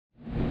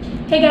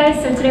Hey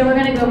guys, so today we're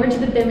going to go over to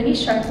the Bimini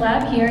Shark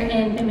Lab here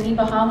in Bimini,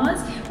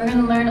 Bahamas. We're going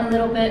to learn a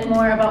little bit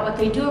more about what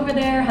they do over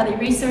there, how they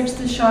research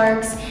the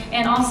sharks,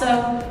 and also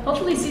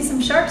hopefully see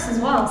some sharks as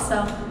well.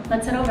 So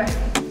let's head over.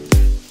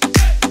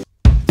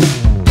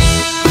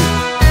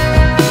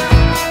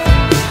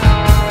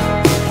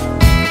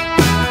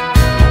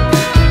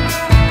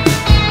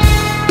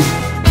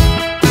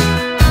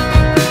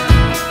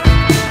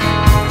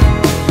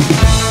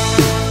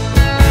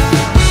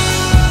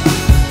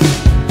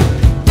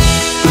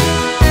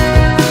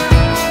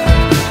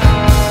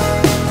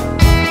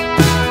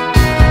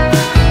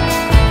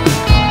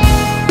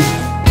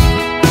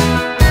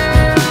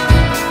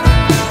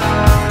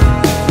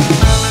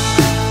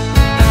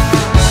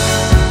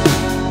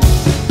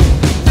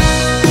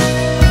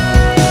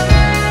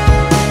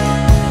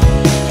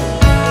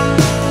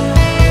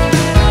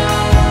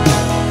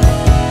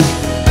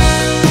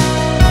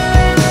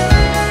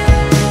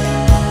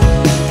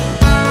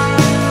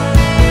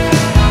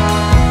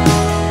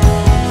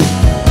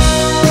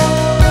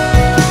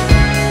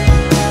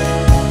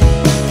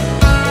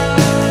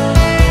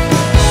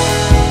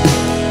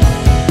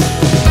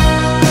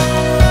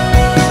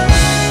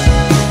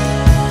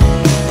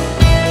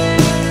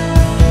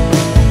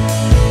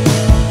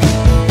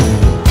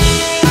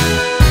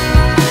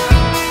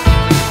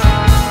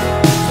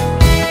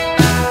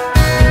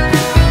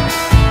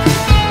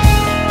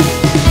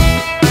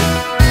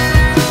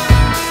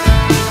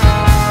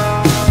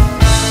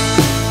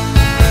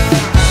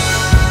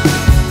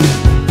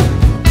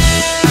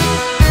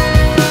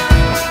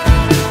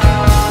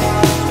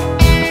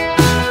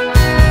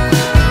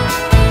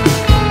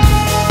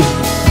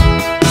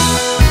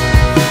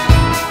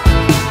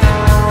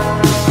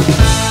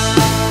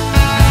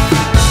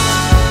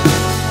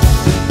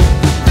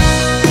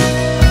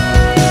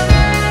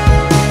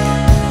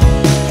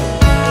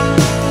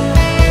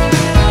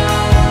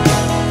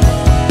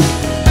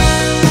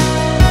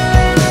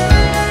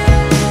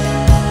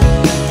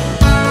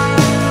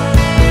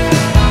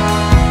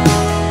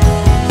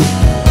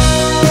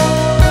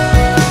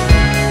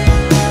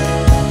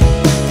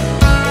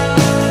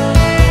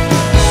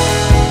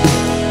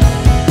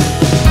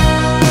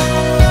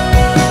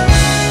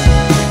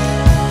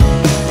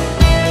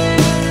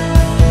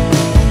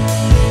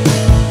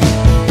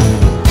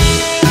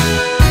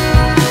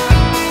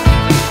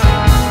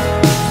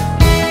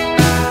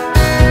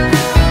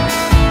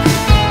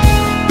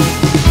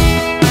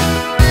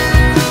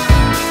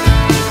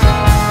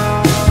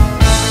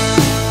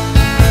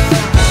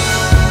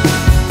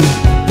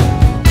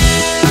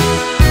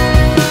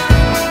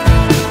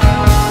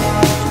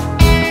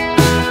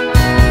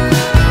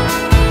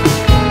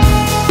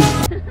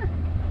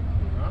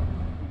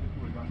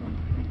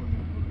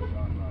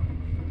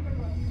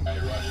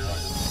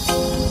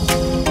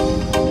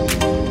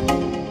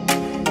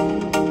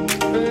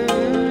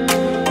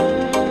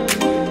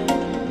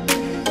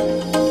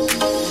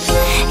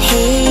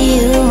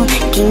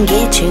 Can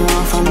get you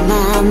off of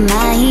my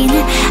mind.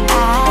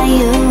 Are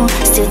you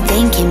still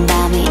thinking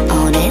about me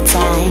all the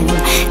time?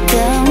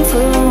 Come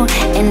through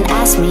and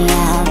ask me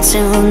out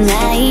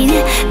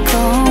tonight.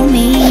 Call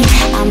me,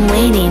 I'm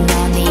waiting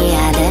on the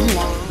other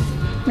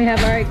line. We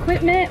have our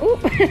equipment.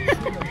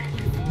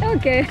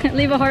 Okay,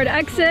 leave a hard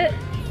exit.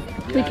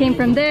 We came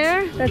from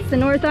there. That's the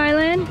North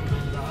Island.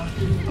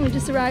 We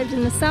just arrived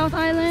in the South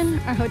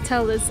Island. Our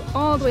hotel is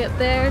all the way up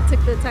there.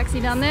 Took the taxi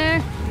down there.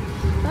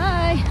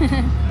 Bye.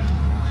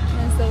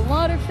 There's the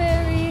water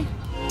ferry.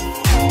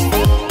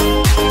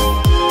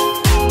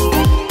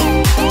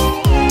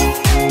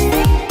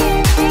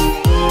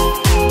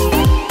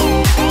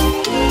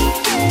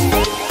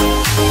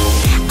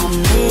 I'm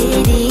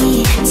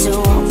ready to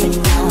open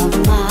up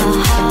my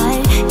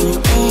heart. You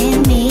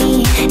and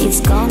me,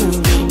 it's gonna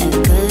be a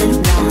good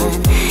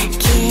one.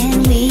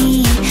 Can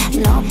we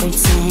not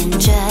pretend,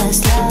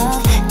 just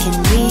love? Can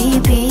we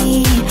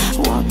be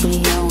what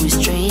we always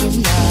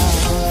dreamed of?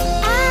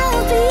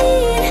 I've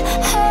been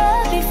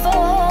hurt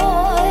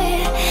before,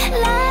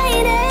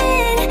 light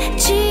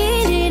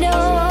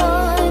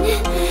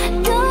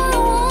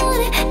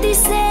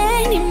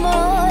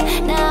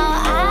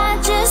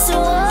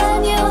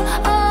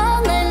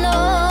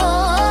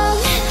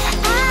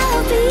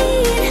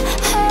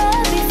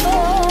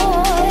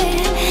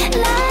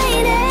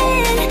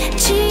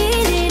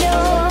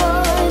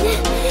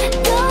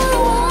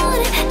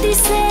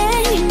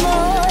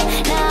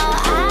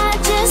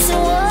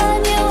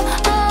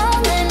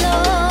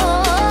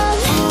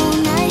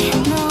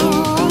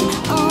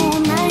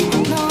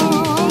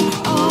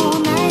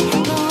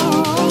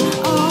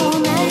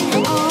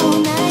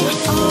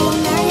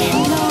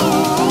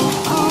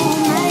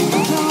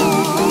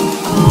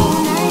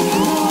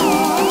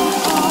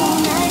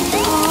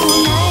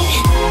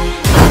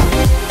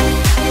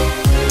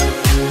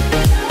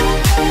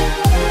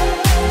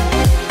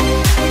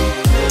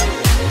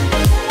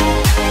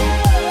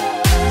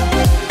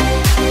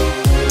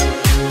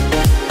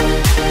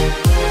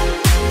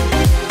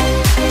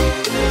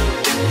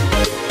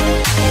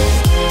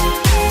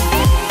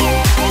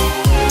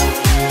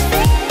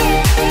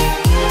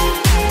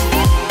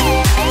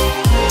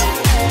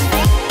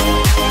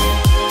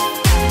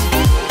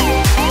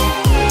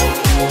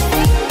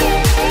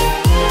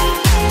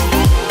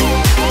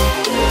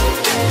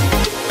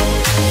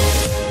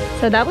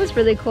that was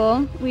really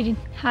cool. We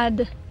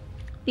had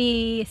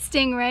the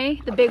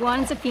stingray, the big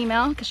one. It's a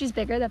female because she's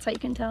bigger, that's how you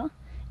can tell.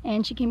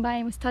 And she came by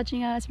and was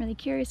touching us, really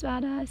curious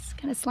about us,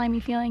 kind of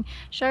slimy feeling.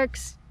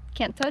 Sharks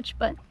can't touch,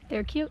 but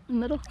they're cute and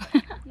little.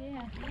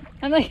 Yeah.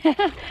 I'm like,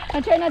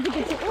 I'm trying not to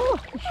get too, oh,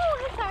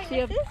 Sorry,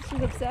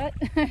 she's upset.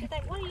 She's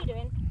like, what are you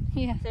doing?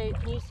 Yeah. So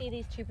can you see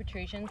these two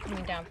protrusions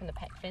coming down from the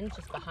pec fins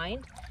just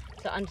behind?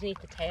 So underneath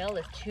the tail,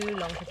 there's two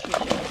long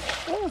protrusions.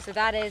 Oh. So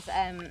that is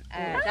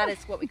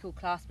what we call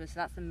claspers. So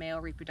that's the male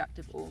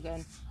reproductive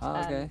organ. Oh,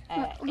 okay.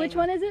 Which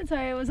one is it?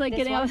 Sorry, I was like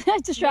This I was one?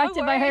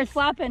 distracted No by her worries.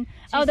 flapping.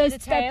 So Oh, you see those the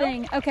that tail?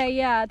 thing. Okay,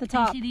 yeah, at the Do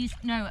you top. see these?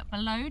 No,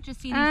 below.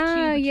 Just see these two Oh,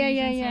 protrusions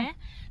yeah. here.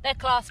 They're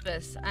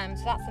claspers. So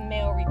that's the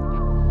male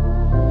reproductive.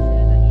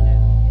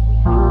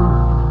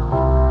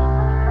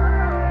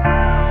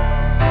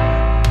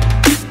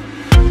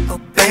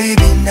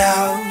 Baby,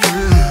 now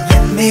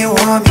let me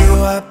warm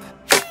you up.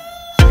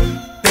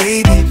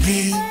 Baby,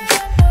 please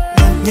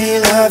let me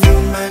love you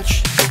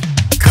much.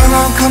 Come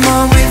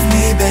on with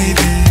me,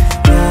 baby.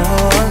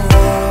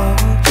 Oh,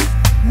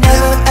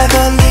 never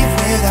ever leave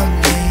without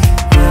me.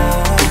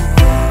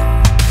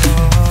 Oh,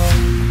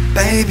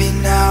 baby,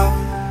 now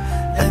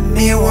let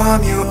me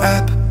warm you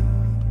up.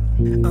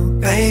 Oh,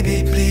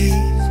 baby, please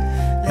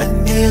let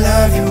me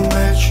love you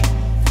much.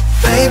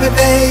 Baby,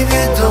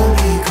 don't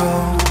be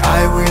cold. I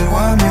will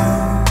warm you.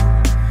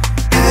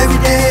 Every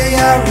day I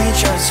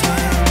reach out to you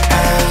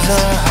as a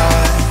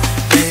high,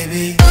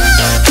 baby.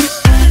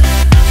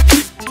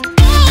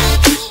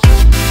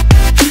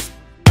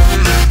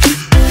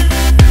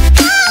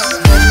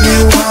 Let me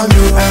warm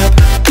you up.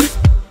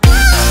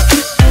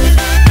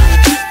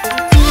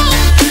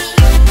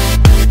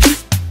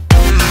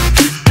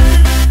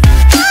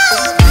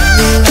 Let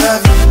me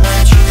love you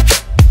much.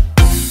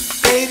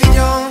 Baby,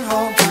 don't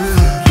hold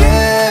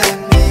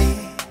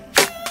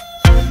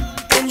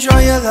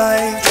enjoy your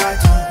life, try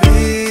to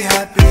be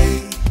happy.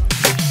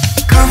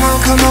 Come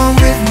on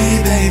with me,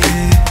 baby.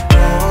 Oh,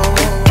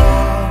 oh,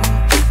 oh.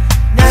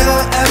 Never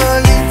ever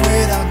leave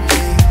without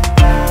me.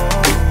 Oh,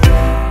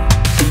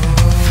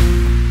 oh.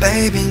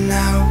 Baby,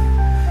 now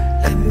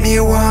let me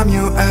warm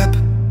you up.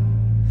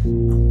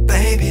 Oh,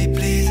 baby,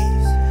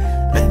 please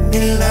let me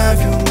love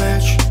you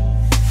much.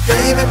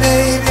 Baby,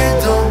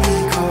 don't be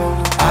cold.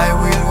 I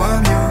will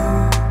warm you.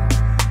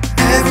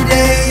 Every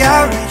day I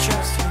reach out.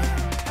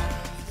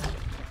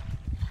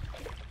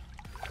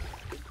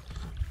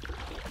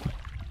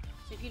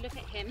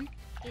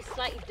 He's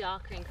slightly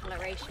darker in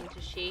coloration to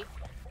she.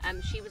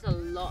 She was a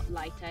lot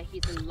lighter,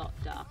 he's a lot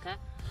darker.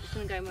 I'm just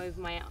going to go over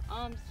my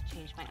arms to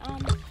change my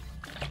arms.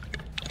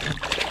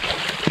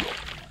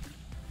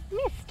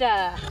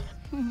 Mister!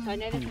 So I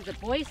know this is a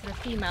boy, so the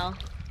female,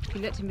 if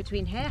you looked in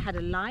between here, had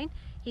a line.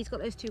 He's got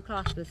those two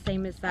claspers,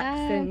 same as that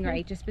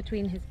stingray, just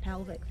between his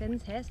pelvic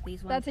fins here, so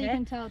these ones That's how here. you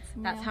can tell it's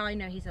male. That's how I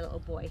know he's a little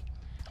boy.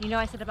 You know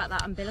I said about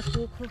that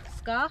umbilical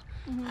scar?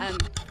 So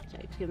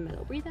to give him a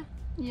little breather.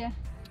 Yeah.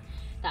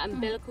 That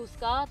umbilical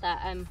scar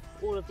that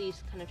all of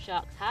these kind of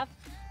sharks have,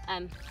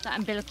 that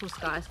umbilical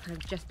scar is kind of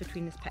just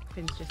between his pec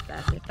fins, just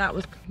there. So if that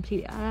was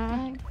completely,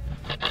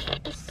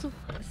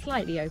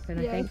 slightly open,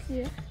 I think.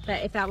 Yeah.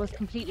 But if that was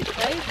completely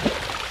closed,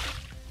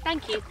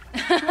 thank you.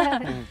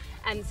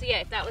 So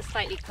yeah, if that was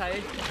slightly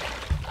closed,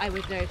 I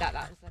would know that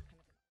that was a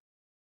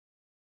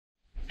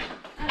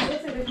kind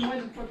of. There's more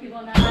than 4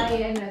 people now.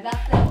 I know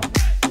that's it.